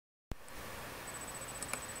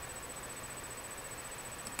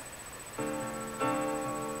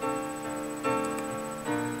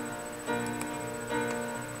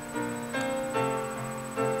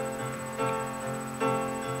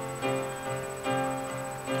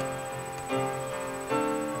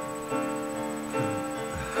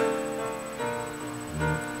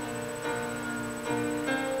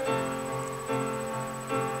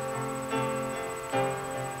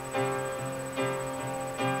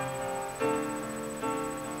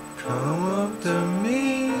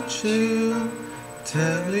to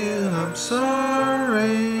tell you I'm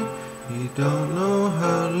sorry. You don't know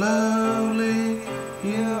how lovely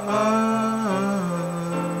you are.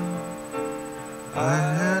 I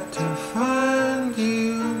had to find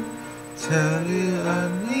you, tell you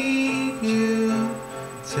I need you,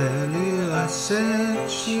 tell you I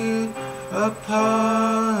set you apart.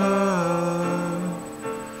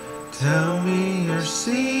 Tell me your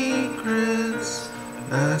secrets,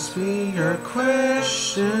 ask me your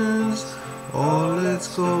questions, or let's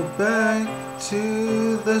go back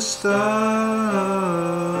to the start.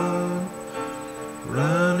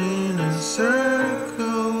 Running in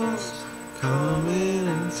circles, coming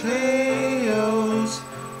in tails,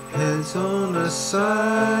 heads on the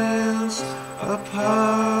sides apart.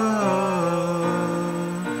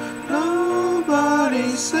 Nobody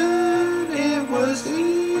said it was easy.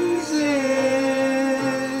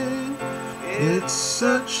 It's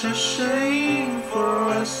such a shame for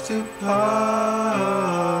us to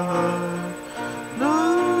part.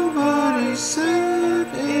 Nobody said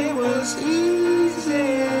it was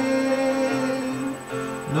easy.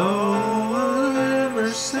 No one ever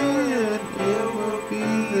said it would be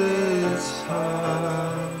this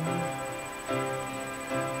hard.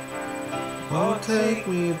 Oh, take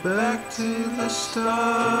me back to the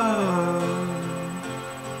start.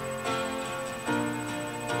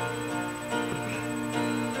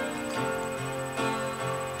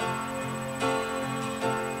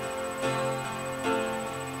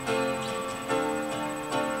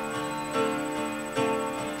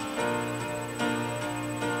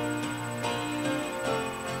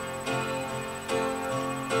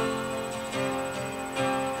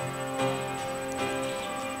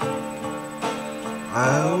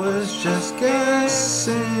 I was just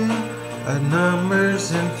guessing at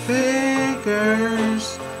numbers and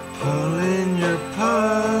figures, pulling your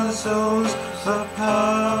puzzles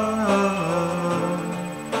apart.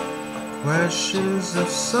 Questions of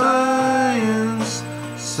science,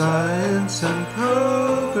 science and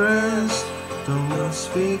progress don't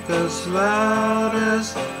speak as loud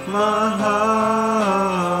as my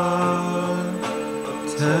heart.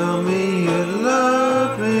 Tell me you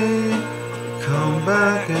love me, come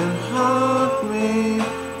back and haunt me,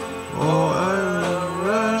 or I will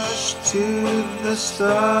rush to the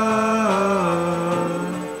start.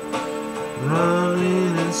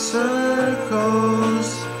 Running in circles,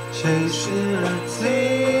 chasing our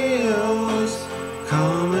tails,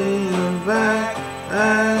 coming back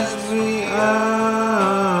as we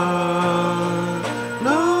are.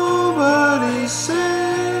 Nobody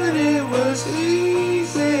said it was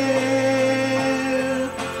easy.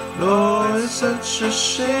 Lord, it's such a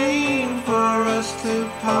shame for us to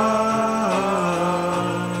part.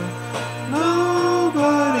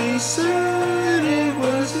 Nobody said it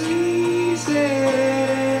was easy.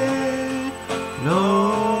 No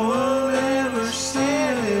one ever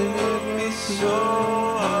said it would be so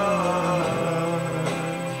hard.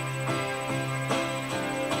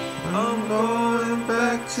 I'm going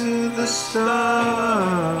back to the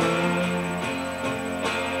start.